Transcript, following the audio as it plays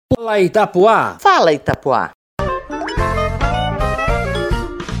Fala Itapoá! Fala Itapoá!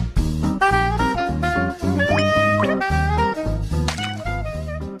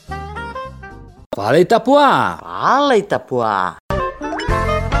 Fala Itapoá! Fala Itapoá!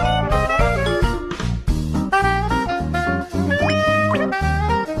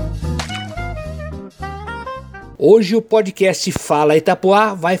 Hoje o podcast Fala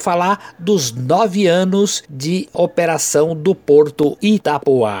Itapoá vai falar dos 9 anos de operação do Porto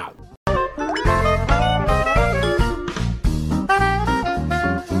Itapoá.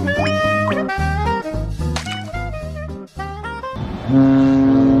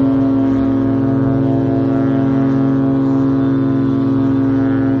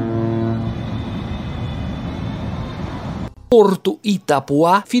 Porto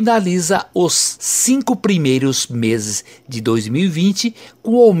Itapoá finaliza os 5 primeiros meses de 2020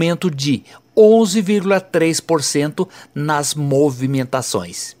 com aumento de 11,3% nas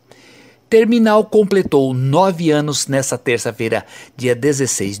movimentações. Terminal completou 9 anos nesta terça-feira, dia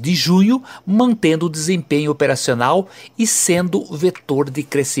 16 de junho, mantendo o desempenho operacional e sendo vetor de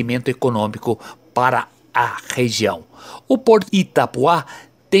crescimento econômico para a região. O Porto Itapoá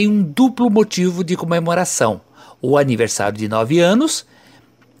tem um duplo motivo de comemoração: o aniversário de 9 anos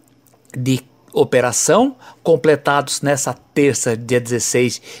de operação, completados nessa terça, dia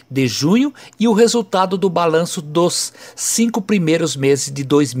 16 de junho, e o resultado do balanço dos 5 primeiros meses de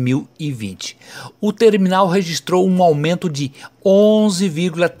 2020. O terminal registrou um aumento de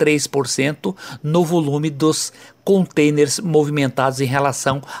 11,3% no volume dos containers movimentados em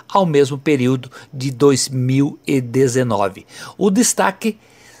relação ao mesmo período de 2019. O destaque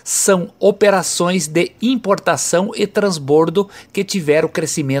são operações de importação e transbordo, que tiveram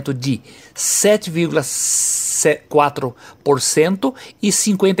crescimento de 7,4% e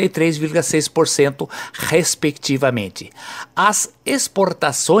 53,6% respectivamente. As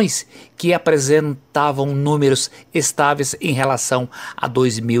exportações, que apresentavam números estáveis em relação a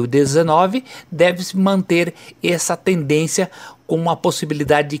 2019, devem manter essa tendência, com uma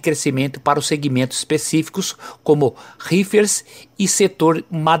possibilidade de crescimento para os segmentos específicos como reefers e setor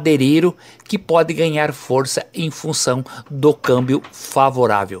madeireiro, que pode ganhar força em função do câmbio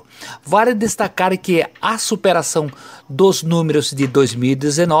favorável. Vale destacar que a superação dos números de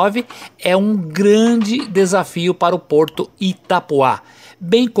 2019 é um grande desafio para o Porto Itapoá,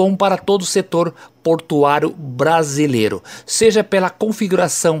 bem como para todo o setor portuário brasileiro, seja pela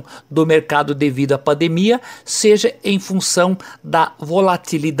configuração do mercado devido à pandemia, seja em função da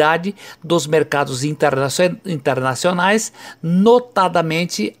volatilidade dos mercados internacionais,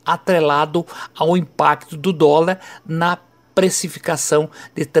 notadamente atrelado ao impacto do dólar na precificação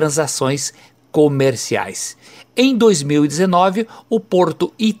de transações comerciais. Em 2019, o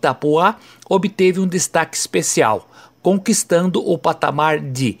Porto Itapoá obteve um destaque especial, conquistando o patamar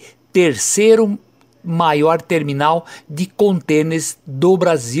de terceiro maior terminal de contêineres do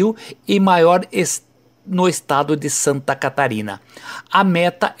Brasil e maior no estado de Santa Catarina. A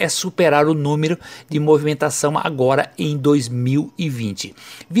meta é superar o número de movimentação agora em 2020,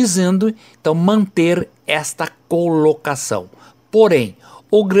 visando então manter esta colocação. Porém,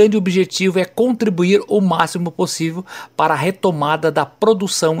 o grande objetivo é contribuir o máximo possível para a retomada da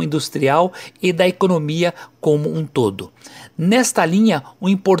produção industrial e da economia como um todo. Nesta linha, um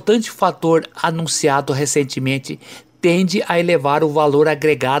importante fator anunciado recentemente tende a elevar o valor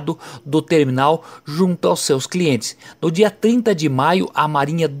agregado do terminal junto aos seus clientes. No dia 30 de maio, a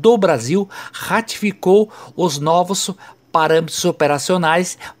Marinha do Brasil ratificou os novos parâmetros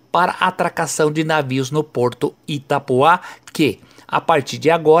operacionais para a atracação de navios no Porto Itapoá, que, a partir de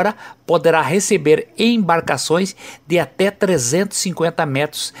agora, poderá receber embarcações de até 350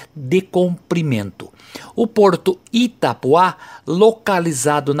 metros de comprimento. O Porto Itapoá,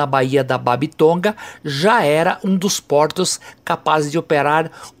 localizado na Baía da Babitonga, já era um dos portos capazes de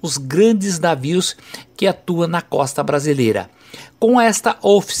operar os grandes navios que atuam na costa brasileira. Com esta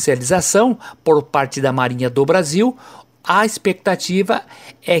oficialização por parte da Marinha do Brasil, a expectativa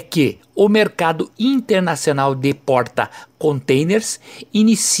é que o mercado internacional de porta-containers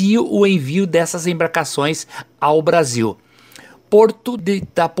inicie o envio dessas embarcações ao Brasil. Porto de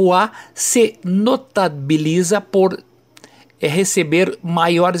Itapoá se notabiliza por receber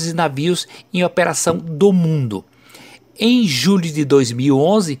maiores navios em operação do mundo. Em julho de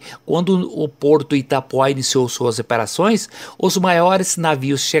 2011, quando o Porto Itapoá iniciou suas operações, os maiores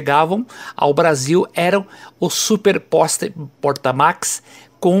navios chegavam ao Brasil eram o Super Portamax,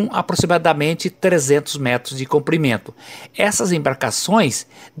 com aproximadamente 300 metros de comprimento. Essas embarcações,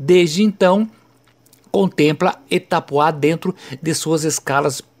 desde então, contempla Itapoá dentro de suas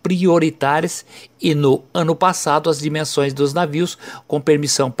escalas prioritárias e no ano passado as dimensões dos navios com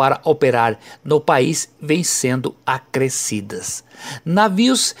permissão para operar no país vêm sendo acrescidas.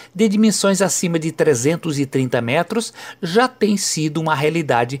 Navios de dimensões acima de 330 metros já têm sido uma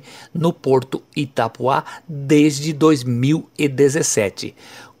realidade no Porto Itapoá desde 2017,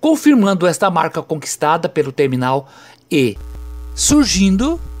 confirmando esta marca conquistada pelo terminal e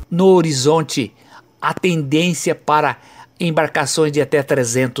surgindo no horizonte a tendência para embarcações de até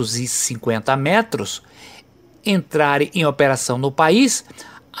 350 metros entrarem em operação no país.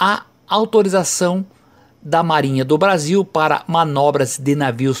 A autorização da Marinha do Brasil para manobras de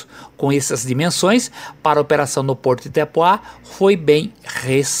navios com essas dimensões para operação no Porto Itapoá foi bem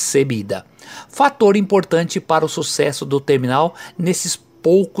recebida. Fator importante para o sucesso do terminal nesses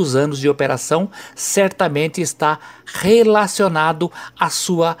poucos anos de operação certamente está relacionado à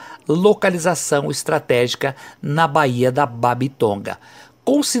sua localização estratégica na Baía da Babitonga,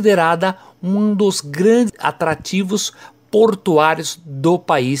 considerada um dos grandes atrativos portuários do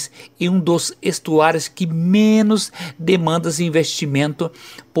país e um dos estuários que menos demanda investimento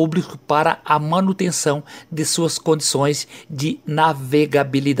público para a manutenção de suas condições de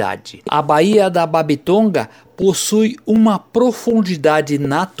navegabilidade. A Baía da Babitonga possui uma profundidade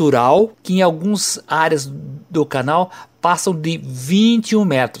natural que em algumas áreas do canal passam de 21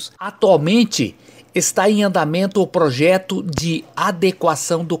 metros. Atualmente está em andamento o projeto de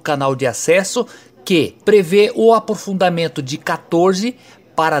adequação do canal de acesso, que prevê o aprofundamento de 14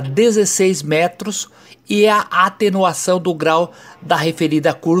 para 16 metros e a atenuação do grau da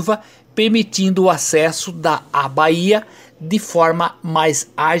referida curva, permitindo o acesso à baía de forma mais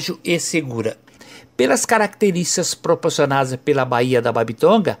ágil e segura. Pelas características proporcionadas pela Baía da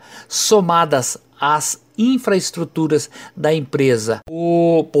Babitonga, somadas às infraestruturas da empresa,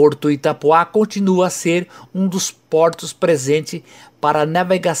 o Porto Itapoá continua a ser um dos portos presentes para a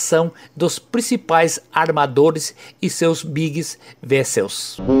navegação dos principais armadores e seus big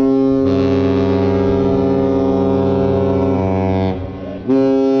vessels.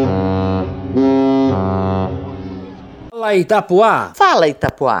 Fala Itapoá! Fala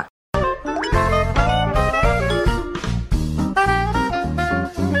Itapoá!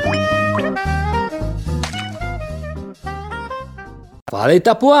 Fala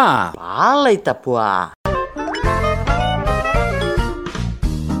Itapoá! Fala Itapoá!